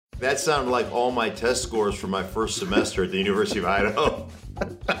That sounded like all my test scores from my first semester at the University of Idaho.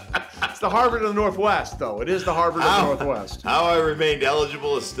 It's the Harvard of the Northwest, though. It is the Harvard of the Northwest. How I remained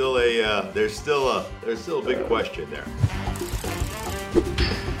eligible is still there's still a big question there.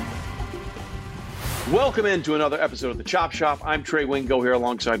 Welcome into another episode of The Chop Shop. I'm Trey Wingo here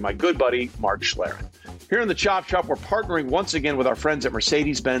alongside my good buddy, Mark Schlereth. Here in The Chop Shop, we're partnering once again with our friends at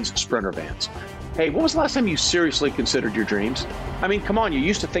Mercedes-Benz Sprinter Vans. Hey, when was the last time you seriously considered your dreams? I mean, come on, you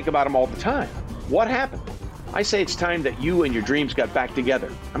used to think about them all the time. What happened? I say it's time that you and your dreams got back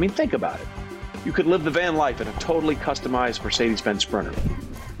together. I mean, think about it. You could live the van life in a totally customized Mercedes-Benz Sprinter.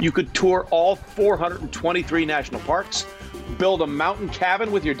 You could tour all 423 national parks, build a mountain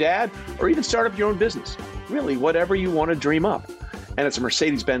cabin with your dad, or even start up your own business. Really, whatever you want to dream up. And it's a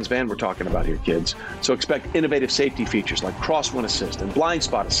Mercedes-Benz van we're talking about here, kids. So expect innovative safety features like crosswind assist and blind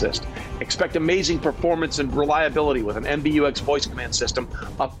spot assist. Expect amazing performance and reliability with an MBUX voice command system,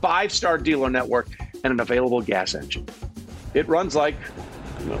 a 5-star dealer network, and an available gas engine. It runs like,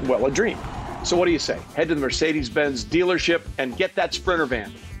 well, a dream. So what do you say? Head to the Mercedes-Benz dealership and get that Sprinter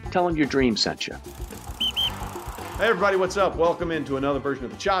van. Tell them your dream sent you. Hey, everybody, what's up? Welcome into another version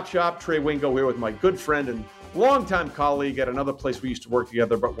of The Chop Shop. Trey Wingo here with my good friend and longtime colleague at another place we used to work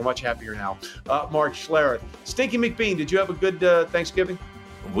together, but we're much happier now, Mark Schlereth. Stinky McBean, did you have a good Thanksgiving?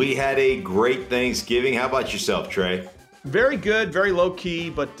 We had a great Thanksgiving. How about yourself, Trey? Very good, very low-key,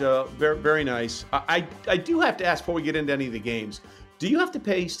 but very, very nice. I do have to ask before we get into any of the games, do you have to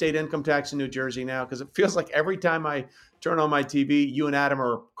pay state income tax in New Jersey now? Because it feels like every time I turn on my TV, you and Adam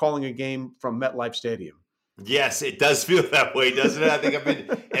are calling a game from MetLife Stadium. Yes, it does feel that way, doesn't it? I think I've been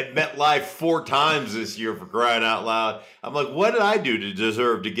at MetLife 4 times this year, for crying out loud. I'm like, what did I do to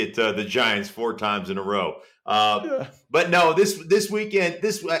deserve to get the Giants 4 times in a row? But no, this weekend,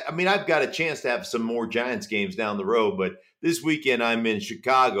 I've got a chance to have some more Giants games down the road, but this weekend I'm in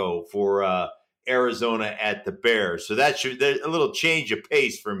Chicago for Arizona at the Bears. So there's a little change of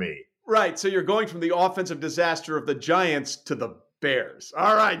pace for me. Right. So you're going from the offensive disaster of the Giants to the Bears.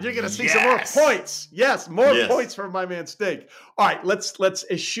 All right, you're going to see some more points. Yes, more points from my man Stink. All right, let's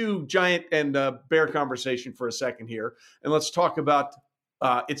eschew Giant and Bear conversation for a second here, and let's talk about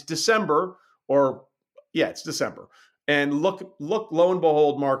it's December, it's December, and look, lo and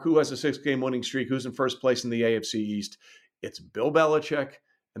behold, Mark, who has a 6-game winning streak? Who's in first place in the AFC East? It's Bill Belichick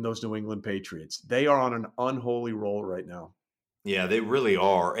and those New England Patriots. They are on an unholy roll right now. Yeah, they really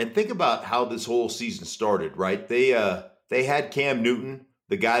are. And think about how this whole season started, right? They had Cam Newton,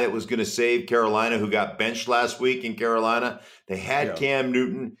 the guy that was going to save Carolina, who got benched last week in Carolina. They had Cam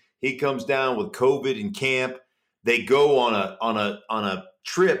Newton. He comes down with COVID in camp. They go on a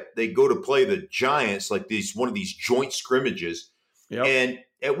trip. They go to play the Giants, like one of these joint scrimmages. Yep. And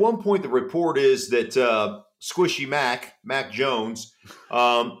at one point, the report is that Squishy Mac Jones,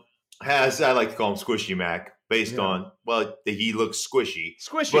 has, I like to call him Squishy Mac, based on, he looks squishy.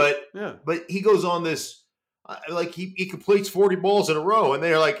 But he goes on this. He completes 40 balls in a row, and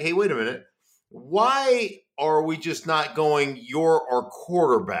they're like, hey, wait a minute. Why are we just not going, you're our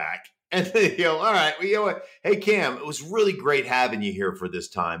quarterback? And they go, all right, well, you know what? Hey, Cam, it was really great having you here for this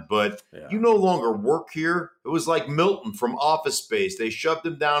time, but you no longer work here. It was like Milton from Office Space. They shoved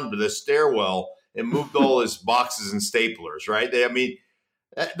him down to the stairwell and moved all his boxes and staplers, right?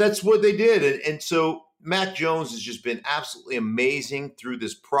 That's what they did. And so Mac Jones has just been absolutely amazing through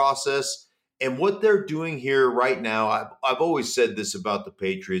this process. And what they're doing here right now, I've always said this about the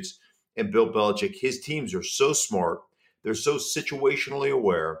Patriots and Bill Belichick. His teams are so smart. They're so situationally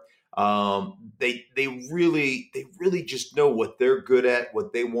aware. They really just know what they're good at,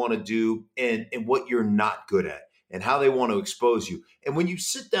 what they want to do, and what you're not good at, and how they want to expose you. And when you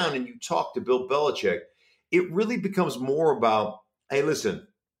sit down and you talk to Bill Belichick, it really becomes more about, hey, listen,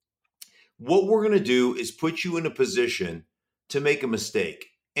 what we're going to do is put you in a position to make a mistake.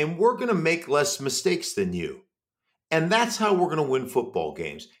 And we're going to make less mistakes than you. And that's how we're going to win football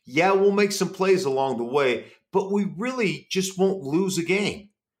games. Yeah, we'll make some plays along the way, but we really just won't lose a game.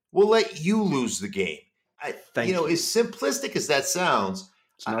 We'll let you lose the game. As simplistic as that sounds,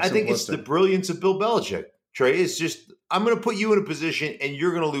 I think it's the brilliance of Bill Belichick. Trey, it's just, I'm going to put you in a position and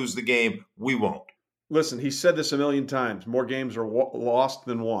you're going to lose the game. We won't. Listen, he said this a million times. More games are lost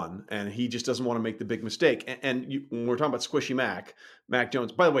than won, and he just doesn't want to make the big mistake. And when we're talking about Squishy Mac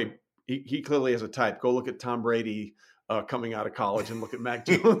Jones, by the way, he clearly has a type. Go look at Tom Brady coming out of college and look at Mac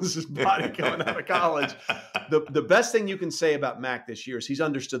Jones' body coming out of college. The best thing you can say about Mac this year is he's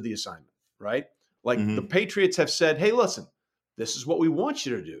understood the assignment, right? The Patriots have said, hey, listen, this is what we want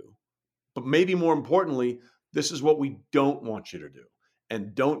you to do. But maybe more importantly, this is what we don't want you to do.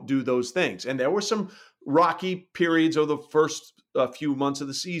 And don't do those things. And there were some rocky periods over the first few months of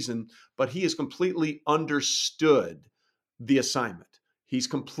the season, but he has completely understood the assignment. He's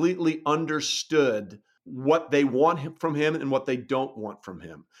completely understood what they want from him and what they don't want from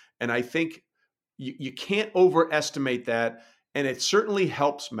him. And I think you can't overestimate that. And it certainly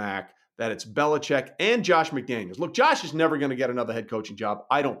helps Mac that it's Belichick and Josh McDaniels. Look, Josh is never going to get another head coaching job.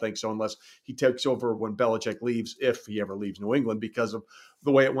 I don't think so, unless he takes over when Belichick leaves, if he ever leaves New England, because of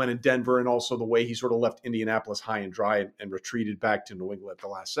the way it went in Denver and also the way he sort of left Indianapolis high and dry and retreated back to New England at the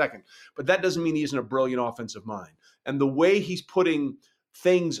last second. But that doesn't mean he isn't a brilliant offensive mind. And the way he's putting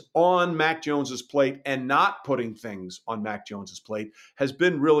things on Mac Jones's plate and not putting things on Mac Jones's plate has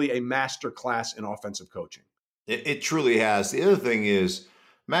been really a master class in offensive coaching. It truly has. The other thing is,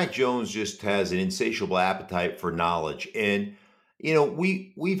 Mac Jones just has an insatiable appetite for knowledge. And,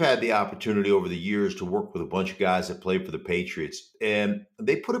 we've had the opportunity over the years to work with a bunch of guys that played for the Patriots, and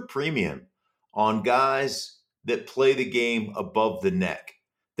they put a premium on guys that play the game above the neck,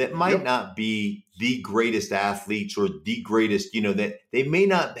 that might not be the greatest athletes or the greatest, that they may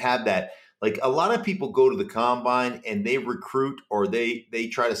not have that. Like, a lot of people go to the combine and they recruit, or they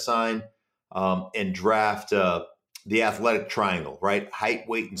try to sign and draft the athletic triangle, right? Height,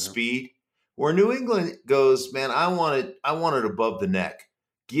 weight, and speed. Where New England goes, man, I want it above the neck.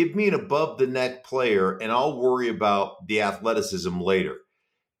 Give me an above the neck player, and I'll worry about the athleticism later.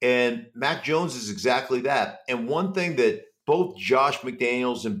 And Mac Jones is exactly that. And one thing that both Josh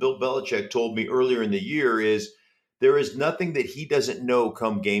McDaniels and Bill Belichick told me earlier in the year is there is nothing that he doesn't know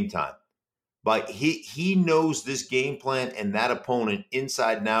come game time. But he knows this game plan and that opponent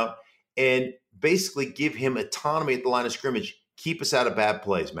inside and out, and basically give him autonomy at the line of scrimmage. Keep us out of bad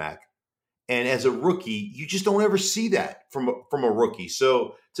plays, Mac. And as a rookie, you just don't ever see that from a rookie.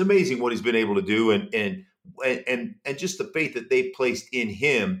 So it's amazing what he's been able to do, and just the faith that they placed in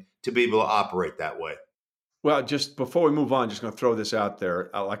him to be able to operate that way. Well, just before we move on, just going to throw this out there.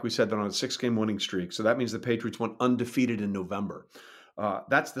 Like we said, they're on a 6-game winning streak. So that means the Patriots went undefeated in November.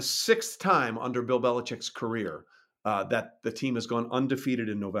 That's the 6th time under Bill Belichick's career that the team has gone undefeated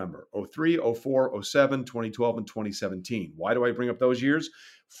in November. 03, 04, 07, 2012, and 2017. Why do I bring up those years?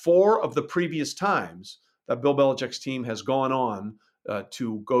 4 of the previous times that Bill Belichick's team has gone on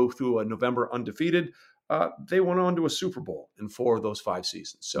to go through a November undefeated, they went on to a Super Bowl in 4 of those 5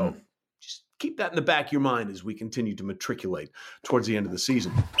 seasons. So just keep that in the back of your mind as we continue to matriculate towards the end of the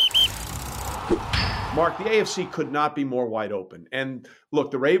season. Mark, the AFC could not be more wide open. And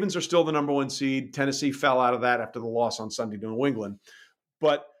look, the Ravens are still the number 1 seed. Tennessee fell out of that after the loss on Sunday to New England.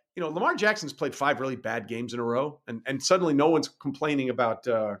 But, Lamar Jackson's played 5 really bad games in a row, and suddenly no one's complaining about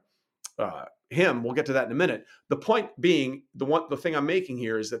him. We'll get to that in a minute. The point being, the thing I'm making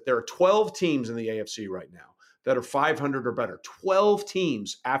here is that there are 12 teams in the AFC right now that are 500 or better. 12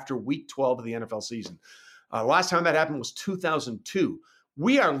 teams after week 12 of the NFL season. Last time that happened was 2002.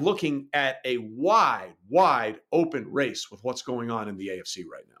 We are looking at a wide open race with what's going on in the AFC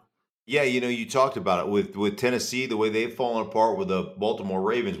right now. Yeah, you talked about it with Tennessee, the way they've fallen apart with the Baltimore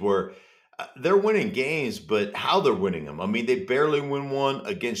Ravens, where they're winning games, but how they're winning them. I mean, they barely win one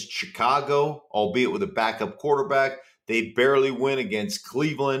against Chicago, albeit with a backup quarterback. They barely win against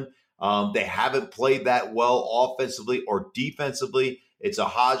Cleveland. They haven't played that well offensively or defensively. It's a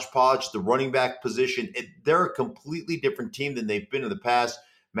hodgepodge, the running back position. They're a completely different team than they've been in the past.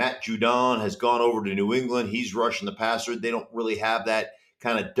 Matt Judon has gone over to New England. He's rushing the passer. They don't really have that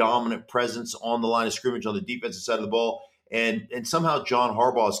kind of dominant presence on the line of scrimmage on the defensive side of the ball. And somehow John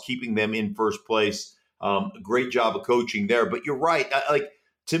Harbaugh is keeping them in first place. Great job of coaching there. But you're right.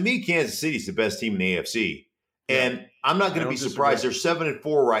 To me, Kansas City is the best team in the AFC. And I'm not going to be surprised. They're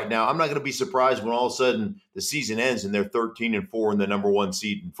 7-4 right now. I'm not going to be surprised when all of a sudden the season ends and they're 13-4 and the number 1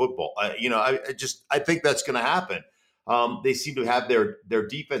 seed in football. I think that's going to happen. They seem to have their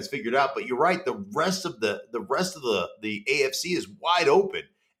defense figured out. But you're right. The rest of the AFC is wide open,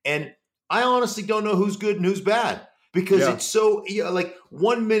 and I honestly don't know who's good and who's bad because it's so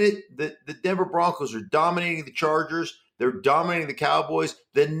 1 minute the Denver Broncos are dominating the Chargers. They're dominating the Cowboys.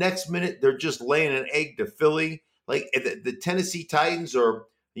 The next minute, they're just laying an egg to Philly. Like the Tennessee Titans are,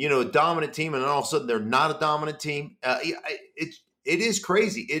 a dominant team, and then all of a sudden they're not a dominant team. It is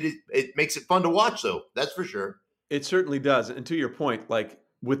crazy. It makes it fun to watch, though. That's for sure. It certainly does. And to your point,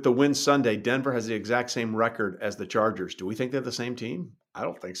 with the win Sunday, Denver has the exact same record as the Chargers. Do we think they're the same team? I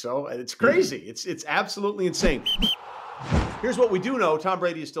don't think so. It's crazy. It's absolutely insane. Here's what we do know: Tom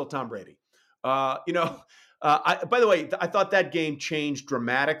Brady is still Tom Brady. By the way, I thought that game changed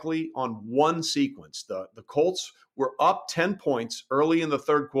dramatically on one sequence. The Colts were up 10 points early in the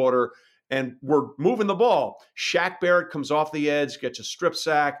third quarter, and we're moving the ball. Shaq Barrett comes off the edge, gets a strip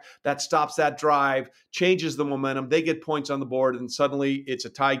sack. That stops that drive, changes the momentum. They get points on the board, and suddenly it's a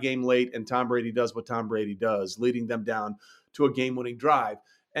tie game late, and Tom Brady does what Tom Brady does, leading them down to a game-winning drive.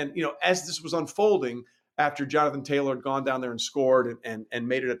 And, as this was unfolding, after Jonathan Taylor had gone down there and scored and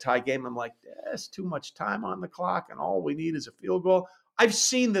made it a tie game, I'm like, there's too much time on the clock, and all we need is a field goal. I've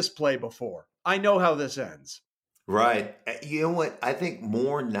seen this play before. I know how this ends. Right. You know what? I think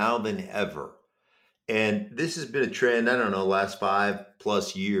more now than ever, and this has been a trend, I don't know, last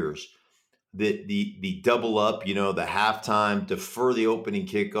 5+ years, that the double up, the halftime, defer the opening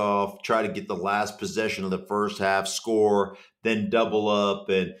kickoff, try to get the last possession of the first half, score, then double up.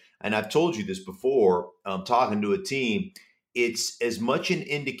 And I've told you this before, talking to a team, it's as much an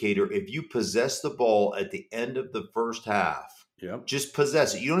indicator if you possess the ball at the end of the first half. Yep. Just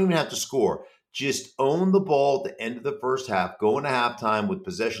possess it. You don't even have to score. Just own the ball at the end of the first half, go into halftime with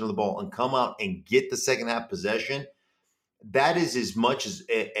possession of the ball, and come out and get the second half possession. That is as much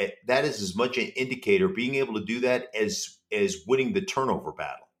an indicator, being able to do that, as winning the turnover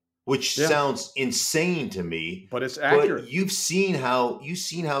battle, which sounds insane to me. But it's accurate. But you've seen how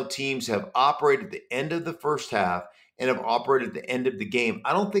teams have operated at the end of the first half and have operated at the end of the game.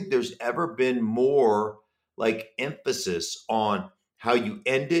 I don't think there's ever been more emphasis on how you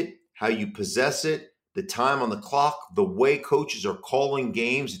end it, how you possess it, the time on the clock, the way coaches are calling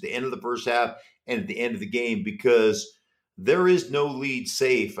games at the end of the first half and at the end of the game, because there is no lead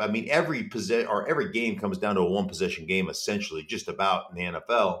safe. I mean, every game comes down to a one-possession game, essentially, just about in the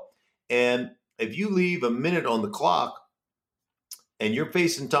NFL. And if you leave a minute on the clock and you're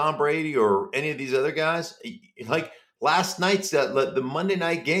facing Tom Brady or any of these other guys, like last night's the Monday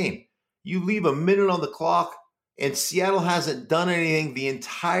night game, you leave a minute on the clock, and Seattle hasn't done anything the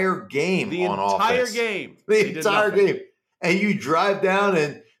entire game on offense. The entire game. And you drive down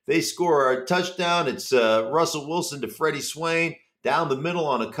and they score a touchdown. It's Russell Wilson to Freddie Swain down the middle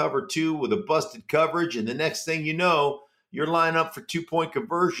on a cover 2 with a busted coverage. And the next thing you know, you're lining up for 2-point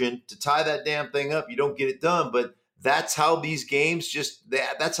conversion to tie that damn thing up. You don't get it done. But that's how these games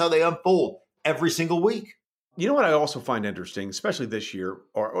that's how they unfold every single week. You know what I also find interesting, especially this year,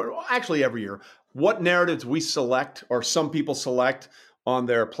 or actually every year, what narratives we select, or some people select on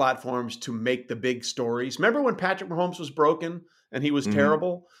their platforms to make the big stories. Remember when Patrick Mahomes was broken and he was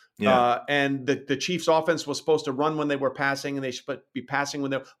terrible? Yeah. And the Chiefs offense was supposed to run when they were passing, and they should be passing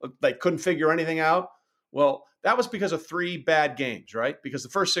when they couldn't figure anything out. Well, that was because of 3 bad games, right? Because the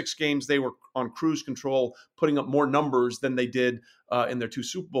first 6 games, they were on cruise control, putting up more numbers than they did in their 2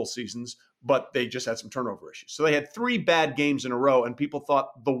 Super Bowl seasons, but they just had some turnover issues. So they had 3 bad games in a row, and people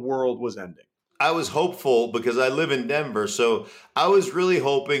thought the world was ending. I was hopeful because I live in Denver, so I was really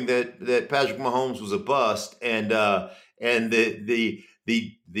hoping that Patrick Mahomes was a bust, and the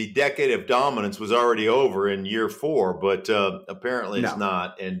decade of dominance was already over in year 4, but apparently it's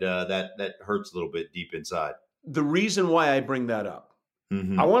not, and that hurts a little bit deep inside. The reason why I bring that up,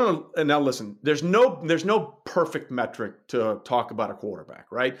 I want to now listen. There's no perfect metric to talk about a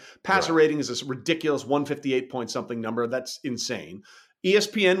quarterback, right? Passer rating is this ridiculous 158 point something number. That's insane.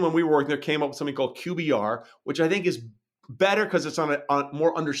 ESPN, when we were working there, came up with something called QBR, which I think is better because it's on a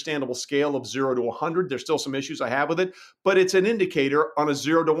more understandable scale of 0 to 100. There's still some issues I have with it, but it's an indicator on a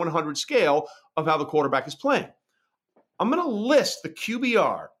 0 to 100 scale of how the quarterback is playing. I'm going to list the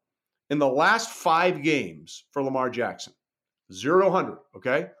QBR in the last 5 games for Lamar Jackson. 0 to 100,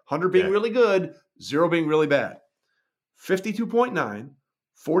 okay? 100 being really good, 0 being really bad. 52.9,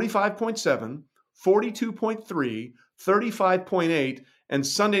 45.7, 42.3, 35.8, and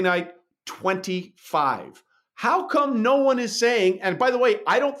Sunday night, 25. How come no one is saying, and by the way,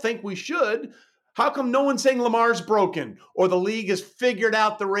 I don't think we should, how come no one's saying Lamar's broken or the league has figured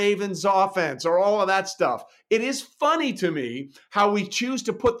out the Ravens offense or all of that stuff? It is funny to me how we choose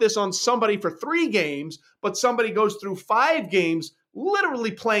to put this on somebody for 3 games, but somebody goes through 5 games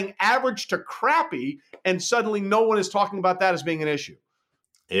literally playing average to crappy, and suddenly no one is talking about that as being an issue.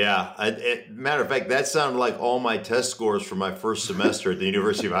 Yeah. Matter of fact, that sounded like all my test scores for my first semester at the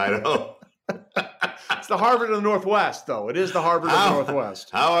University of Idaho. It's the Harvard of the Northwest, though. It is the Harvard of the Northwest.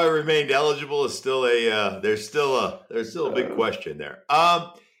 How I remained eligible is still there's still a big question there.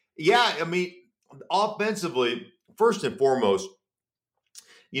 Yeah, I mean, offensively, first and foremost,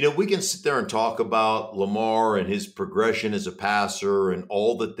 we can sit there and talk about Lamar and his progression as a passer and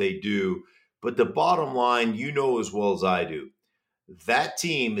all that they do, but the bottom line, as well as I do, that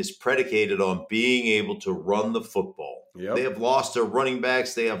team is predicated on being able to run the football. Yep. They have lost their running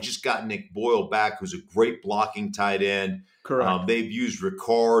backs. They have just got Nick Boyle back, who's a great blocking tight end. Correct. They've used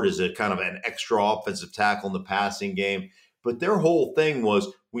Ricard as a kind of an extra offensive tackle in the passing game. But their whole thing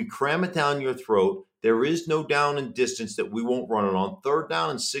was We cram it down your throat. There is no down and distance that we won't run it on. 3rd down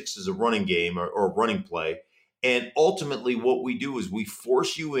and 6 is a running game or a running play. And ultimately what we do is we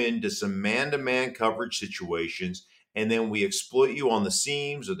force you into some man-to-man coverage situations, and then we exploit you on the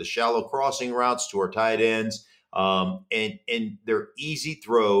seams or the shallow crossing routes to our tight ends. And they're easy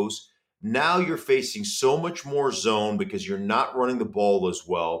throws. Now you're facing so much more zone because you're not running the ball as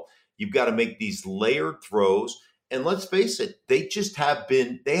well. You've got to make these layered throws. And let's face it, they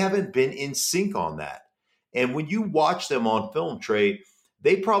haven't been in sync on that. And when you watch them on film, Trey,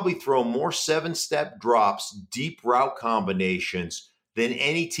 they probably throw more 7-step drops, deep route combinations than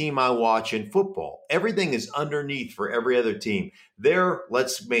any team I watch in football. Everything is underneath for every other team.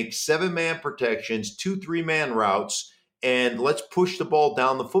 Let's make 7-man protections, 2 3-man routes, and let's push the ball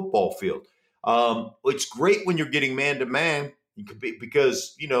down the football field. It's great when you're getting man-to-man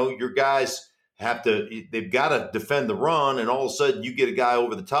because, your guys they've got to defend the run, and all of a sudden you get a guy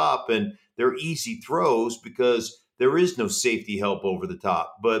over the top, and they're easy throws because there is no safety help over the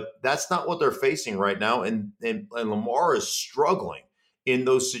top. But that's not what they're facing right now, and Lamar is struggling in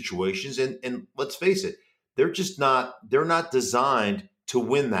those situations. And let's face it, they're not designed to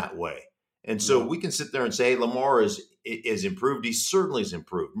win that way. And so we can sit there and say, hey, Lamar is improved. He certainly has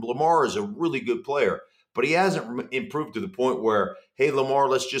improved. Lamar is a really good player, but he hasn't improved to the point where, hey, Lamar,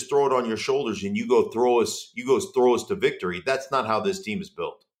 let's just throw it on your shoulders and you go throw us to victory. That's not how this team is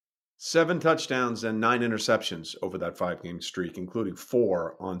built. 7 touchdowns and 9 interceptions over that 5-game streak, including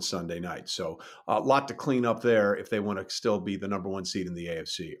 4 on Sunday night. So a lot to clean up there if they want to still be the number 1 seed in the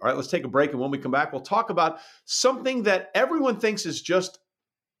AFC. All right, let's take a break. And when we come back, we'll talk about something that everyone thinks is just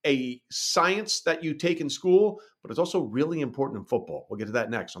a science that you take in school, but it's also really important in football. We'll get to that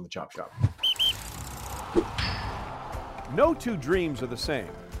next on the Chop Shop. No 2 dreams are the same,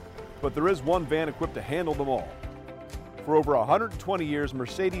 but there is one van equipped to handle them all. For over 120 years,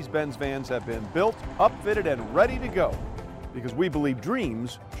 Mercedes-Benz vans have been built, upfitted, and ready to go because we believe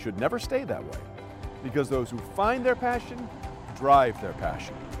dreams should never stay that way. Because those who find their passion drive their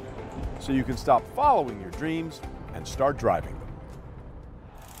passion. So you can stop following your dreams and start driving them.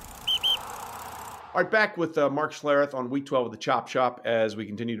 All right, back with Mark Schlereth on Week 12 of the Chop Shop as we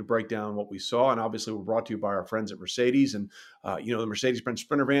continue to break down what we saw. And obviously, we're brought to you by our friends at Mercedes. And, the Mercedes-Benz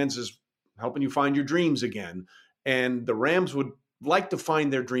Sprinter Vans is helping you find your dreams again. And the Rams would like to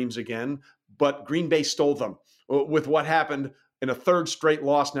find their dreams again, but Green Bay stole them with what happened in a 3rd straight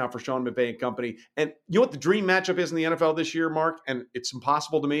loss now for Sean McVay and company. And you know what the dream matchup is in the NFL this year, Mark? And it's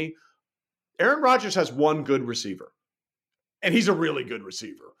impossible to me. Aaron Rodgers has one good receiver, and he's a really good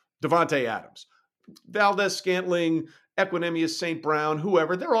receiver, Davante Adams. Valdez-Scantling, Equanimeous St. Brown,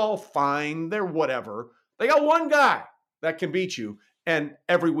 whoever, they're all fine. They're whatever. They got one guy that can beat you, and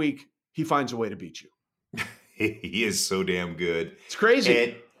every week he finds a way to beat you. He is so damn good. It's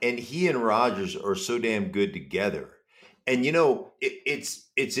crazy. And he and Rodgers are so damn good together. And,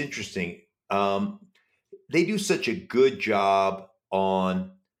 it's interesting. They do such a good job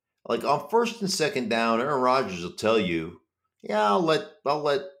on 1st and 2nd down. Aaron Rodgers will tell you, I'll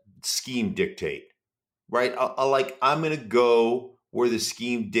let scheme dictate. Right? I'm going to go where the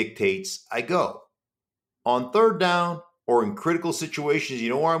scheme dictates I go. On 3rd down or in critical situations, you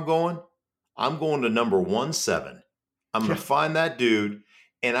know where I'm going? I'm going to number 17. I'm going to find that dude,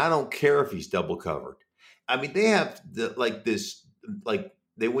 and I don't care if he's double covered. I mean, they have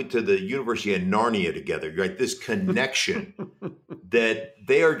they went to the University of Narnia together, right? This connection that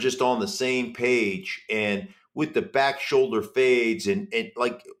they are just on the same page, and with the back shoulder fades and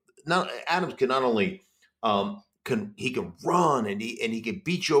Adams can not only he can run and he can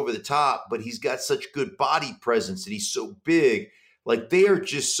beat you over the top, but he's got such good body presence and he's so big. They are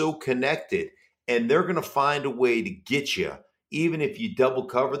just so connected, and they're going to find a way to get you, even if you double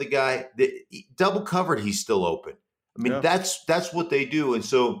cover the guy. Double covered, he's still open. I mean, that's what they do. And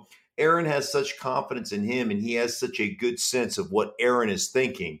so Aaron has such confidence in him, and he has such a good sense of what Aaron is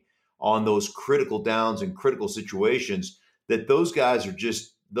thinking on those critical downs and critical situations that those guys are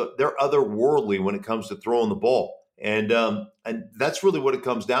just they're otherworldly when it comes to throwing the ball. And that's really what it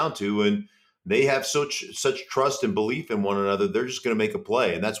comes down to. And they have such trust and belief in one another. They're just going to make a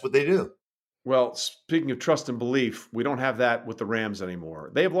play, and that's what they do. Well, speaking of trust and belief, we don't have that with the Rams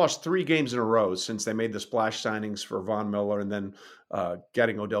anymore. They have lost 3 games in a row since they made the splash signings for Von Miller and then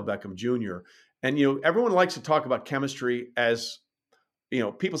getting Odell Beckham Jr. And, everyone likes to talk about chemistry as,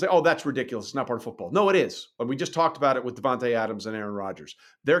 people say, oh, that's ridiculous. It's not part of football. No, it is. And we just talked about it with Davante Adams and Aaron Rodgers.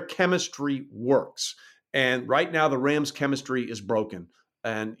 Their chemistry works. And right now, the Rams' chemistry is broken.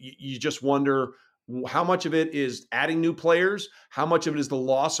 And you just wonder how much of it is adding new players, how much of it is the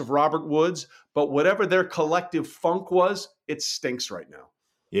loss of Robert Woods. But whatever their collective funk was, it stinks right now.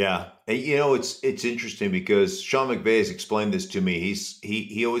 Yeah. And, it's interesting because Sean McVay has explained this to me.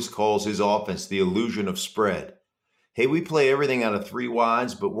 He always calls his offense the illusion of spread. Hey, we play everything out of three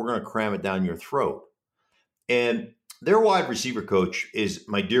wides, but we're going to cram it down your throat. And their wide receiver coach is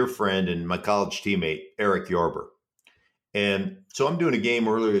my dear friend and my college teammate, Eric Yarber. And so I'm doing a game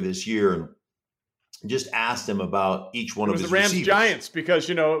earlier this year and just asked him about each one of his receivers. It was the Rams-Giants because,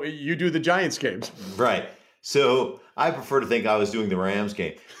 you do the Giants games. Right. So I prefer to think I was doing the Rams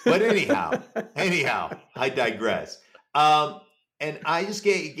game. But anyhow, I digress. And I just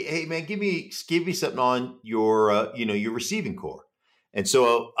hey man, give me something on your your receiving core. And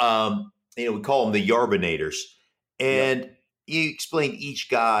so we call them the Yarbinators. And you explained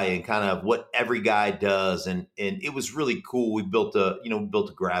each guy and kind of what every guy does, and it was really cool. We built a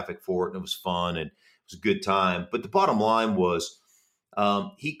graphic for it, and it was fun and it was a good time. But the bottom line was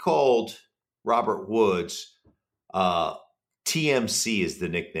he called Robert Woods TMC is the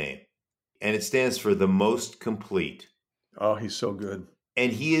nickname, and it stands for the most complete. Oh, he's so good.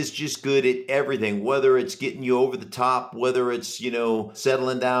 And he is just good at everything, whether it's getting you over the top, whether it's,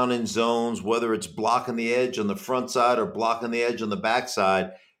 settling down in zones, whether it's blocking the edge on the front side or blocking the edge on the back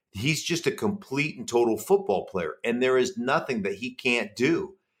side. He's just a complete and total football player. And there is nothing that he can't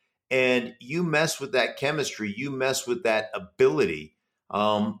do. And you mess with that chemistry, you mess with that ability.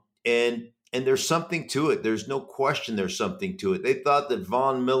 And there's something to it. There's no question there's something to it. They thought that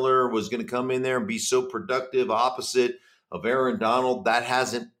Von Miller was going to come in there and be so productive opposite of Aaron Donald. That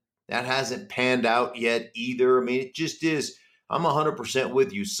hasn't panned out yet either. I mean, it just is. I'm 100%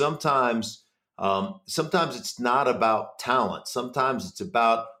 with you. Sometimes it's not about talent. Sometimes it's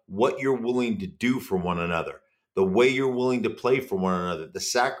about what you're willing to do for one another, the way you're willing to play for one another, the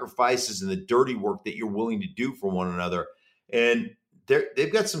sacrifices and the dirty work that you're willing to do for one another. And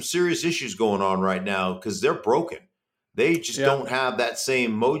they've got some serious issues going on right now because they're broken. They just don't have that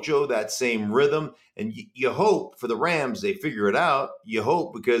same mojo, that same rhythm. And you hope for the Rams they figure it out. You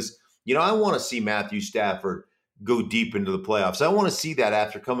hope because, I want to see Matthew Stafford go deep into the playoffs. I want to see that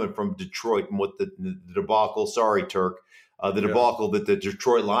after coming from Detroit and what the debacle, sorry, Turk, the debacle that the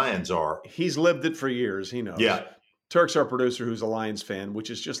Detroit Lions are. He's lived it for years. He knows. Yeah. Turk's our producer who's a Lions fan, which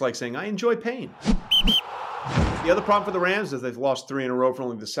is just like saying, I enjoy pain. The other problem for the Rams is they've lost 3 in a row for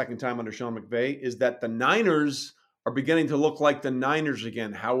only the second time under Sean McVay is that the Niners are beginning to look like the Niners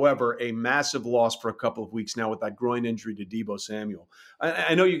again. However, a massive loss for a couple of weeks now with that groin injury to Deebo Samuel.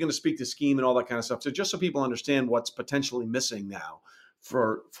 I know you're going to speak to scheme and all that kind of stuff. So just so people understand what's potentially missing now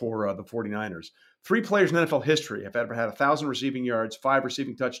for the 49ers. 3 players in NFL history have ever had 1,000 receiving yards, 5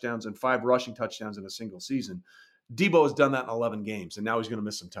 receiving touchdowns, and 5 rushing touchdowns in a single season. Deebo has done that in 11 games, and now he's going to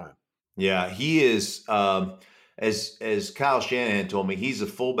miss some time. Yeah, he is, as Kyle Shanahan told me, he's a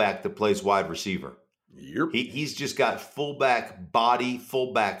fullback that plays wide receiver. Yep. He's just got fullback body,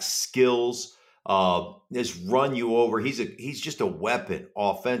 fullback skills. Just run you over. He's just a weapon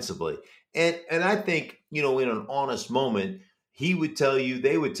offensively. And I think, in an honest moment, they would tell you,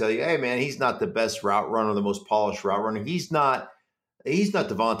 hey man, he's not the best route runner, the most polished route runner. He's not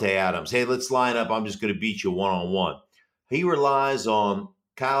Devontae Adams. Hey, let's line up. I'm just going to beat you one-on-one. He relies on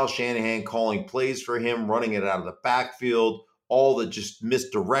Kyle Shanahan calling plays for him, running it out of the backfield, all the just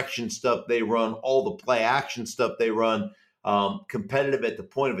misdirection stuff they run, all the play action stuff they run, competitive at the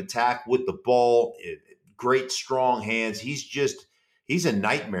point of attack with the ball, great strong hands. He's a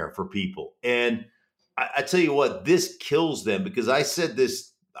nightmare for people. And I tell you what, this kills them because I said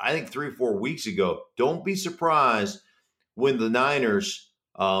this, I think 3 or 4 weeks ago. Don't be surprised when the Niners,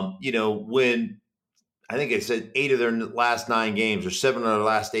 when I think I said 8 of their last 9 games or 7 of their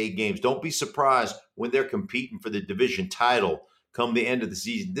last 8 games. Don't be surprised when they're competing for the division title come the end of the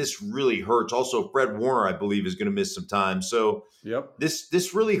season. This really hurts. Also, Fred Warner, I believe, is going to miss some time. So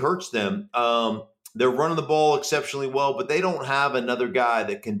this really hurts them. They're running the ball exceptionally well, but they don't have another guy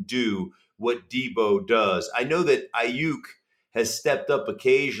that can do what Deebo does. I know that Ayuk has stepped up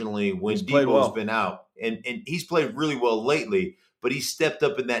occasionally when Deebo's been out, and he's played really well lately. But he stepped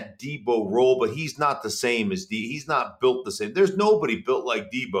up in that Deebo role, but he's not the same as he's not built the same. There's nobody built like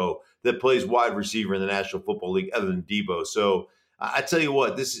Deebo that plays wide receiver in the National Football League other than Deebo. So I tell you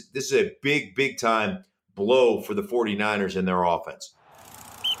what, this is a big, big time blow for the 49ers and their offense.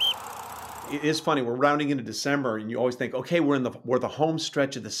 It is funny. We're rounding into December, and you always think, okay, we're the home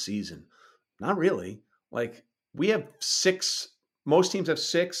stretch of the season. Not really. Like we have 6. Most teams have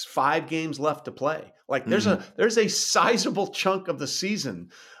 5 games left to play. Like there's a sizable chunk of the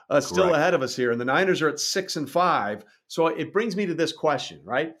season still ahead of us here, and the Niners are at 6-5. So it brings me to this question,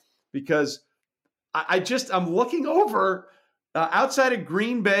 right? Because I'm looking over Outside of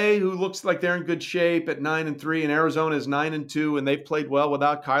Green Bay, who looks like they're in good shape at 9-3, and Arizona is 9-2, and they've played well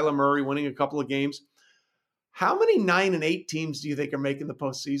without Kyler Murray winning a couple of games. How many 9-8 teams do you think are making the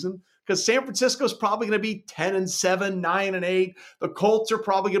postseason? Because San Francisco's probably going to be 10-7, 9-8. The Colts are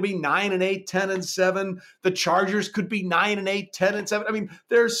probably going to be 9-8, 10-7. The Chargers could be 9-8, 10-7. I mean,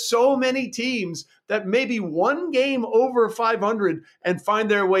 there's so many teams that maybe one game over 500 and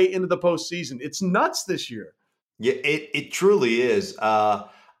find their way into the postseason. It's nuts this year. Yeah, it truly is.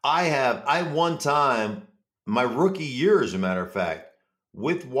 I one time, my rookie year, as a matter of fact,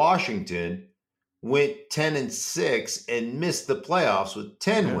 with Washington, went 10-6 and missed the playoffs with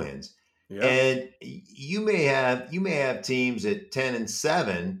 10 wins. Yeah. And you may have teams at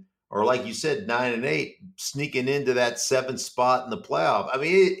 10-7, or like you said, 9-8, sneaking into that 7th spot in the playoff. I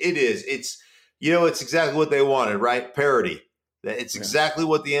mean, it's exactly what they wanted, right? Parity. It's exactly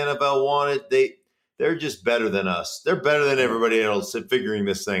what the NFL wanted. They're just better than us. They're better than everybody else at figuring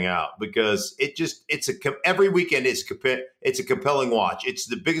this thing out, because every weekend it's a compelling watch. It's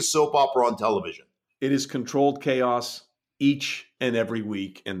the biggest soap opera on television. It is controlled chaos each and every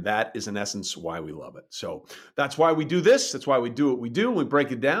week, and that is in essence why we love it. So that's why we do this. That's why we do what we do. We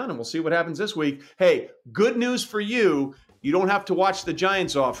break it down, and we'll see what happens this week. Hey, good news for you. You don't have to watch the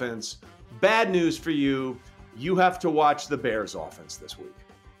Giants offense. Bad news for you. You have to watch the Bears offense this week.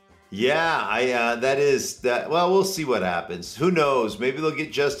 Yeah, well, we'll see what happens. Who knows? Maybe they'll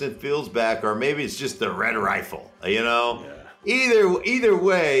get Justin Fields back, or maybe it's just the red rifle, Yeah. Either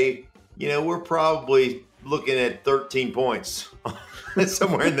way, we're probably looking at 13 points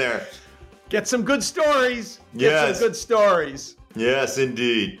somewhere in there. Get some good stories. Yes. Some good stories. Yes,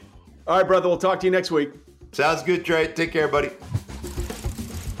 indeed. All right, brother. We'll talk to you next week. Sounds good, Trey. Take care, buddy.